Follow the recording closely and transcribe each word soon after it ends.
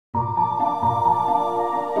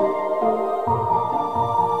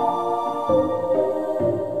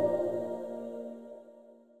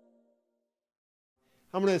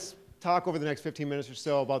I'm going to talk over the next 15 minutes or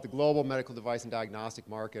so about the global medical device and diagnostic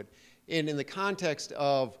market, and in the context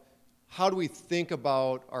of how do we think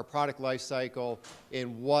about our product life cycle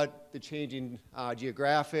and what the changing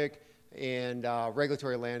geographic and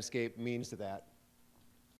regulatory landscape means to that.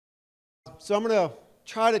 So I'm going to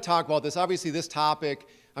try to talk about this. Obviously, this topic,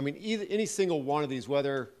 I mean, any single one of these,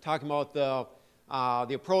 whether talking about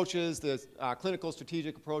the approaches, the clinical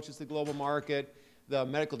strategic approaches to the global market, the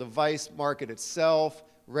medical device market itself,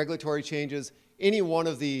 regulatory changes, any one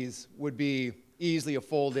of these would be easily a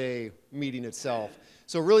full day meeting itself.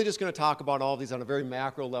 So really just going to talk about all of these on a very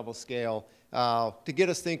macro level scale to get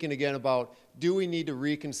us thinking again about, do we need to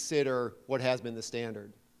reconsider what has been the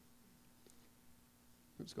standard?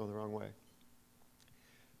 Oops, going the wrong way.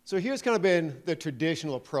 So here's kind of been the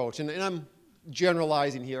traditional approach, and I'm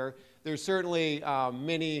generalizing here. There's certainly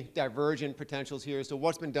many divergent potentials here, so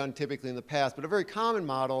what's been done typically in the past, but a very common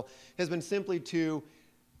model has been simply to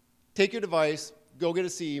take your device, go get a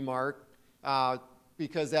CE mark,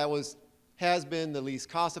 because that has been the least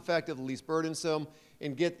cost-effective, the least burdensome,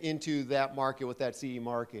 and get into that market with that CE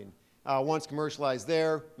marking. Once commercialized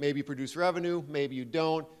there, maybe you produce revenue, maybe you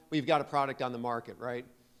don't, but you've got a product on the market, right?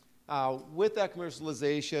 With that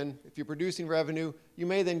commercialization, if you're producing revenue, you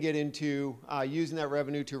may then get into using that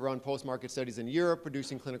revenue to run post-market studies in Europe,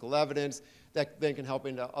 producing clinical evidence that then can help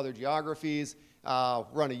into other geographies,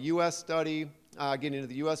 run a US study, get into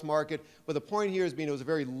the US market. But the point here is being it was a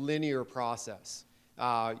very linear process.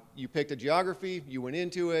 You picked a geography, you went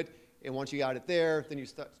into it, and once you got it there, then you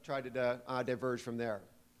tried to diverge from there.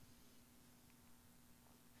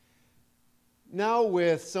 Now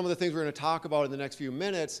with some of the things we're going to talk about in the next few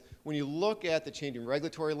minutes, when you look at the changing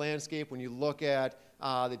regulatory landscape, when you look at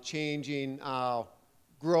the changing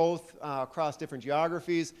growth across different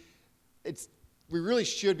geographies, we really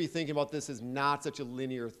should be thinking about this as not such a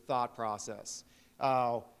linear thought process.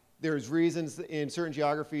 There's reasons in certain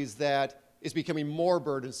geographies that it's becoming more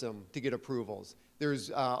burdensome to get approvals. There's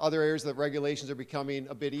other areas that regulations are becoming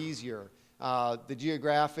a bit easier. The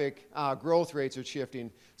geographic growth rates are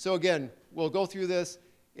shifting. So again, we'll go through this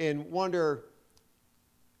and wonder,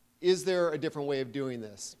 is there a different way of doing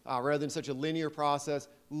this? Rather than such a linear process,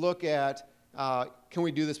 look at, can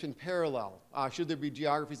we do this in parallel? Should there be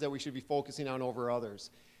geographies that we should be focusing on over others?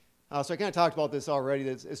 So I kind of talked about this already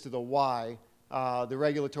as to the why, the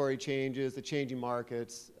regulatory changes, the changing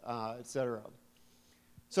markets, et cetera.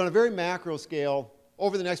 So on a very macro scale,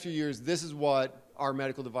 over the next few years, this is what our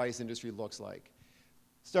medical device industry looks like.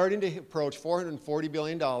 Starting to approach $440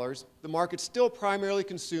 billion. The market's still primarily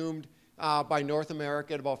consumed by North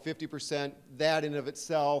America at about 50%, that in of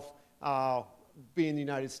itself being the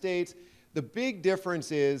United States. The big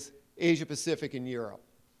difference is Asia Pacific and Europe.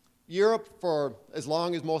 Europe, for as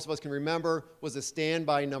long as most of us can remember, was a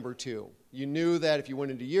standby number two. You knew that if you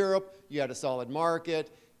went into Europe, you had a solid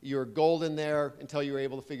market, you were golden there until you were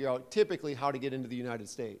able to figure out typically how to get into the United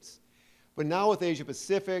States. But now with Asia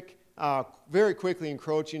Pacific very quickly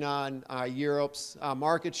encroaching on Europe's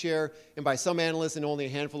market share, and by some analysts in only a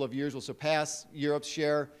handful of years will surpass Europe's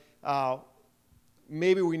share,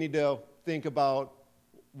 maybe we need to think about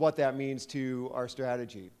what that means to our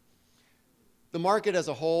strategy. The market as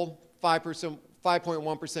a whole,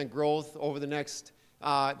 5.1% growth over the next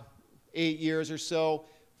 8 years or so,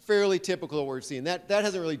 fairly typical of what we're seeing. That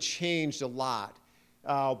hasn't really changed a lot.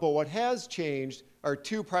 But what has changed are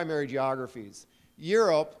two primary geographies.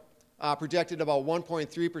 Europe projected about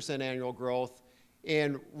 1.3% annual growth,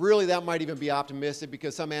 and really that might even be optimistic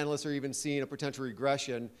because some analysts are even seeing a potential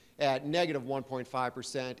regression at negative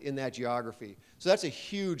 1.5% in that geography. So that's a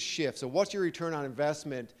huge shift. So what's your return on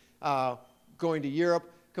investment going to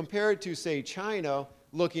Europe compared to, say, China,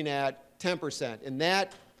 looking at 10%?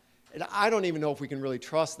 And I don't even know if we can really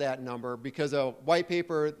trust that number because a white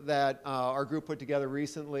paper that our group put together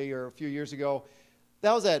recently or a few years ago,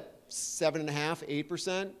 that was at 7.5%,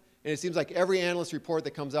 8%. And it seems like every analyst report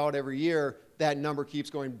that comes out every year, that number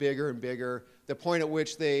keeps going bigger and bigger. The point at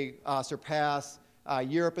which they surpass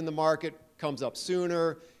Europe in the market comes up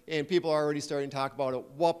sooner, and people are already starting to talk about at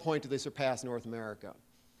what point do they surpass North America.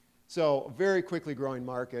 So a very quickly growing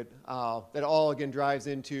market that all, again, drives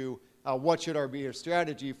into what should be our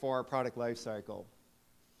strategy for our product life cycle.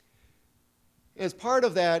 As part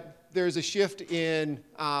of that, there's a shift in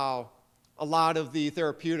a lot of the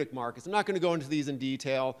therapeutic markets. I'm not going to go into these in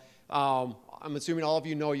detail. I'm assuming all of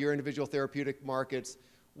you know your individual therapeutic markets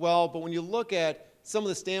well, but when you look at some of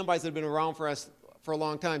the standbys that have been around for us for a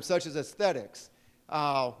long time, such as aesthetics,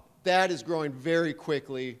 that is growing very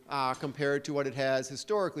quickly compared to what it has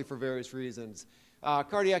historically for various reasons.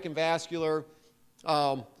 Cardiac and vascular,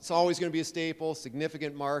 it's always going to be a staple,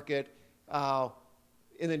 significant market.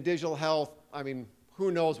 And then digital health, I mean,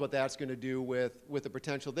 who knows what that's going to do with the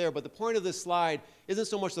potential there. But the point of this slide isn't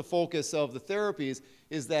so much the focus of the therapies,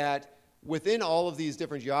 is that within all of these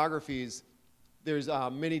different geographies, there's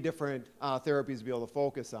many different therapies to be able to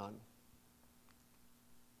focus on.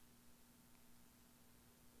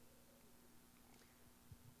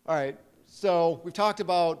 All right, so we've talked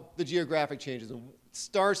about the geographic changes, and it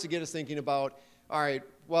starts to get us thinking about, all right,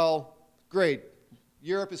 well, great.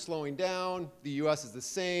 Europe is slowing down, the US is the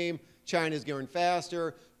same, China is going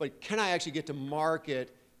faster, but can I actually get to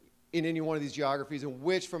market in any one of these geographies, and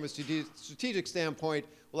which, from a strategic standpoint,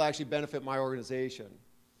 will actually benefit my organization?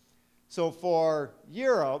 So for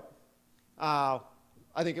Europe, I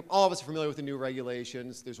think all of us are familiar with the new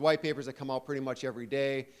regulations. There's white papers that come out pretty much every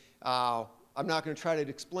day. I'm not going to try to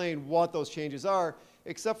explain what those changes are,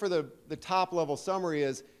 except for the top level summary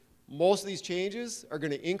is most of these changes are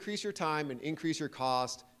going to increase your time and increase your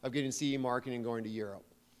cost of getting CE marking and going to Europe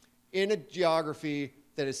in a geography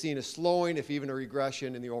that is seen a slowing, if even a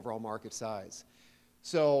regression, in the overall market size.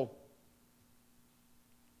 So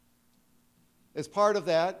as part of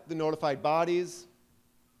that, the notified bodies,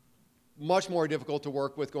 much more difficult to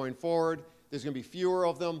work with going forward. There's going to be fewer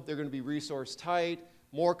of them. They're going to be resource tight.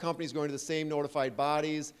 More companies going to the same notified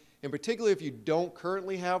bodies. And particularly if you don't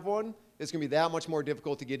currently have one, it's going to be that much more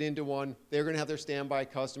difficult to get into one. They're going to have their standby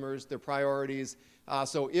customers, their priorities.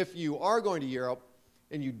 So if you are going to Europe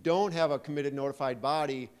and you don't have a committed notified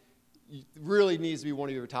body, it really needs to be one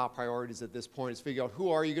of your top priorities at this point, is figure out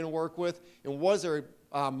who are you going to work with and what is their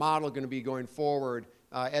model going to be going forward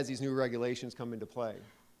as these new regulations come into play.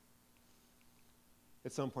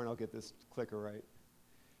 At some point, I'll get this clicker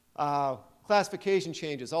right. Classification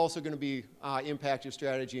changes also going to be impact your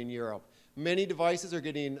strategy in Europe. Many devices are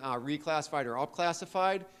getting reclassified or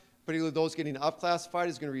upclassified. Particularly those getting upclassified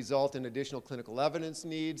is going to result in additional clinical evidence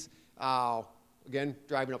needs. Again,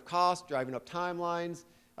 driving up costs, driving up timelines.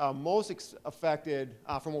 Most affected,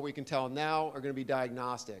 from what we can tell now, are going to be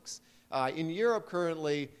diagnostics. In Europe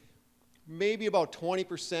currently, maybe about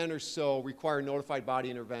 20% or so require notified body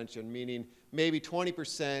intervention, meaning maybe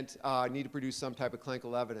 20% need to produce some type of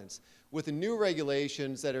clinical evidence. With the new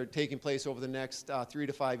regulations that are taking place over the next 3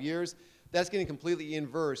 to 5 years, that's getting completely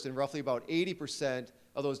inversed, and roughly about 80%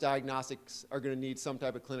 of those diagnostics are going to need some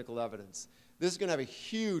type of clinical evidence. This is going to have a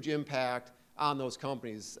huge impact on those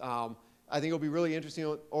companies. I think it'll be really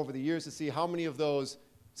interesting over the years to see how many of those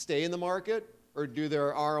stay in the market or do their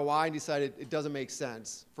ROI and decide it doesn't make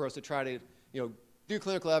sense for us to try to do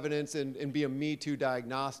clinical evidence and be a me-too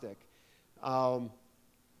diagnostic. And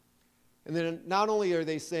then not only are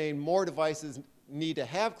they saying more devices need to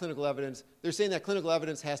have clinical evidence, they're saying that clinical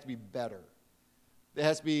evidence has to be better. There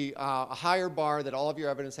has to be a higher bar that all of your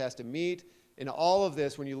evidence has to meet. And all of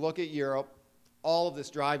this, when you look at Europe, all of this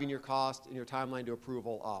driving your cost and your timeline to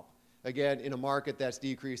approval up. Again, in a market that's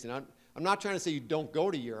decreasing. I'm not trying to say you don't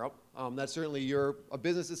go to Europe. That's certainly a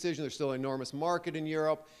business decision. There's still an enormous market in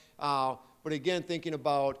Europe. But again, thinking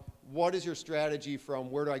about what is your strategy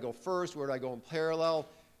from where do I go first, where do I go in parallel.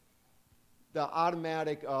 The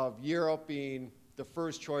automatic of Europe being the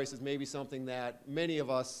first choice is maybe something that many of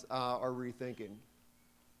us are rethinking.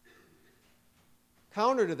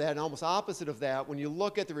 Counter to that, and almost opposite of that, when you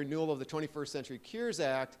look at the renewal of the 21st Century Cures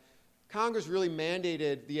Act, Congress really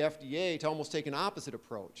mandated the FDA to almost take an opposite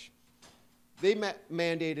approach. They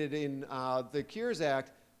mandated in the Cures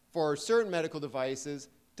Act for certain medical devices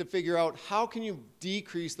to figure out how can you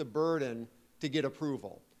decrease the burden to get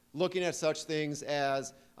approval, looking at such things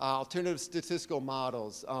as alternative statistical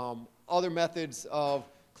models, other methods of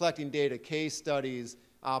collecting data, case studies,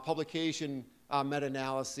 publication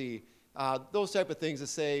meta-analysis, those type of things to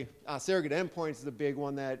say. Surrogate endpoints is a big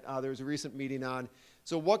one that there was a recent meeting on.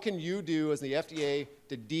 So what can you do as the FDA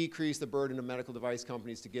to decrease the burden of medical device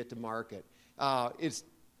companies to get to market? It's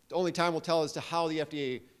only time will tell as to how the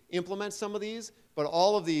FDA implements some of these, but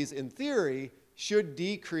all of these, in theory, should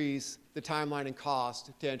decrease the timeline and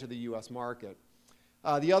cost to enter the US market.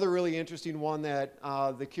 The other really interesting one that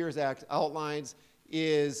the Cures Act outlines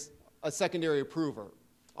is a secondary approver,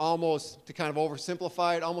 almost, to kind of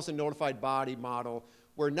oversimplify it, almost a notified body model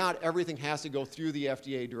where not everything has to go through the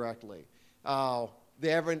FDA directly. I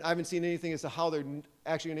haven't seen anything as to how they're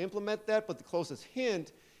actually going to implement that, but the closest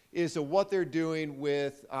hint is to what they're doing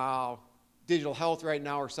with digital health right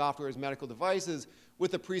now, or software as medical devices,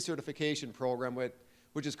 with the pre-certification program,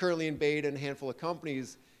 which is currently in beta in a handful of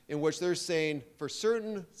companies, in which they're saying for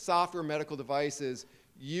certain software medical devices,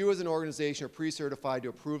 you as an organization are pre-certified to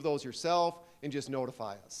approve those yourself and just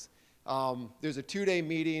notify us. There's a 2-day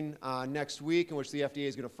meeting next week in which the FDA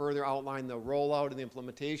is going to further outline the rollout and the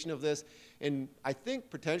implementation of this. And I think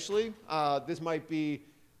potentially this might be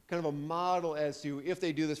kind of a model as to if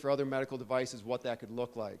they do this for other medical devices, what that could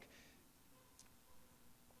look like.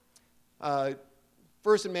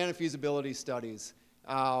 First-in-man feasibility studies.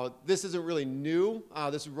 This isn't really new.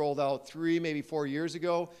 This was rolled out 3, maybe 4 years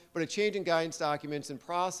ago, but a change in guidance documents and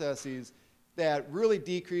processes that really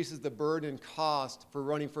decreases the burden and cost for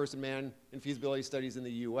running first-in-man and feasibility studies in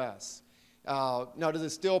the US. Now, does it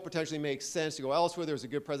still potentially make sense to go elsewhere? There was a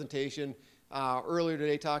good presentation earlier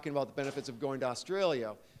today talking about the benefits of going to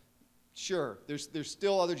Australia. Sure, there's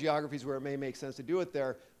still other geographies where it may make sense to do it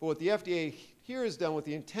there, but what the FDA here has done with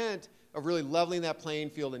the intent of really leveling that playing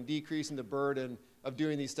field and decreasing the burden of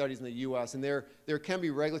doing these studies in the US. And there can be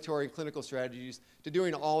regulatory and clinical strategies to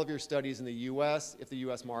doing all of your studies in the US if the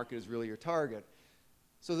US market is really your target.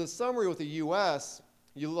 So the summary with the US,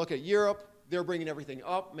 you look at Europe, they're bringing everything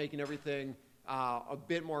up, making everything a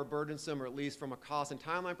bit more burdensome, or at least from a cost and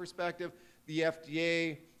timeline perspective. The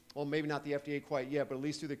FDA, well, maybe not the FDA quite yet, but at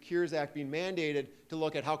least through the Cures Act being mandated to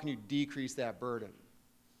look at how can you decrease that burden.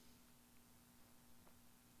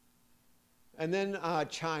 And then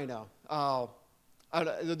China. There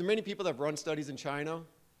are many people that have run studies in China.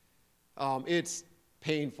 It's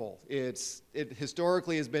painful. It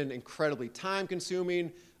historically has been incredibly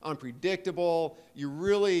time-consuming, unpredictable.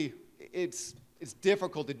 It's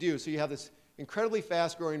difficult to do. So you have this incredibly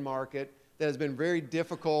fast-growing market that has been very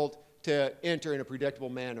difficult to enter in a predictable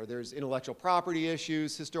manner. There's intellectual property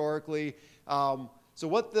issues historically. So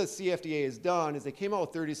what the CFDA has done is they came out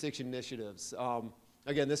with 36 initiatives.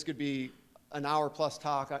 Again, this could be an hour-plus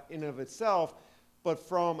talk in and of itself, but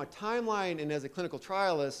from a timeline and as a clinical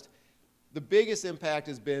trialist, the biggest impact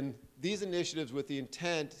has been these initiatives with the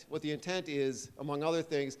intent. What the intent is, among other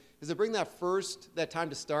things, is to bring that time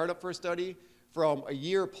to start up for a study from a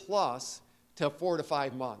year plus to 4 to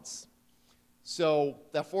 5 months. So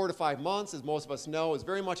that 4 to 5 months, as most of us know, is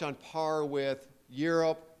very much on par with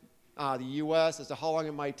Europe, the US, as to how long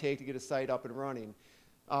it might take to get a site up and running.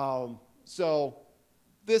 So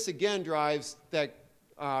this again drives that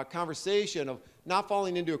conversation of not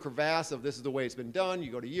falling into a crevasse of this is the way it's been done.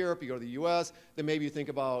 You go to Europe, you go to the US, then maybe you think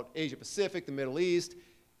about Asia Pacific, the Middle East.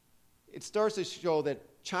 It starts to show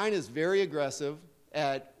that China is very aggressive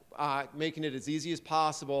at making it as easy as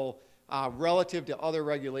possible relative to other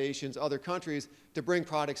regulations, other countries, to bring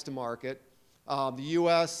products to market. The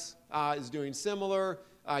US is doing similar.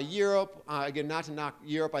 Europe, again, not to knock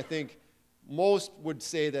Europe, I think most would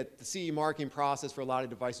say that the CE marking process for a lot of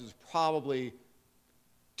devices is probably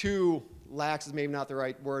too lax, is maybe not the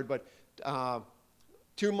right word, but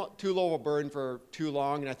too low of a burden for too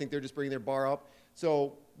long, and I think they're just bringing their bar up.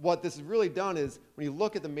 So what this has really done is, when you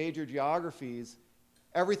look at the major geographies,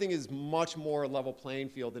 everything is much more a level playing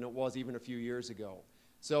field than it was even a few years ago.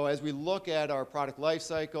 So as we look at our product life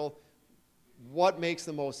cycle, what makes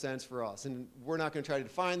the most sense for us? And we're not going to try to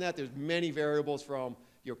define that. There's many variables from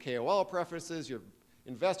your KOL preferences, your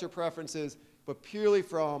investor preferences, but purely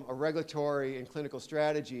from a regulatory and clinical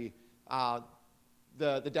strategy,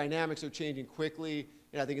 the dynamics are changing quickly,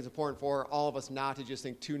 and I think it's important for all of us not to just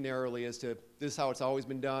think too narrowly as to this is how it's always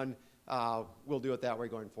been done. We'll do it that way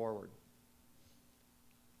going forward.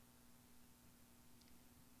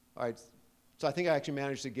 All right, so I think I actually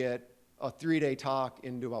managed to get a 3-day talk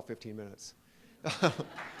into about 15 minutes.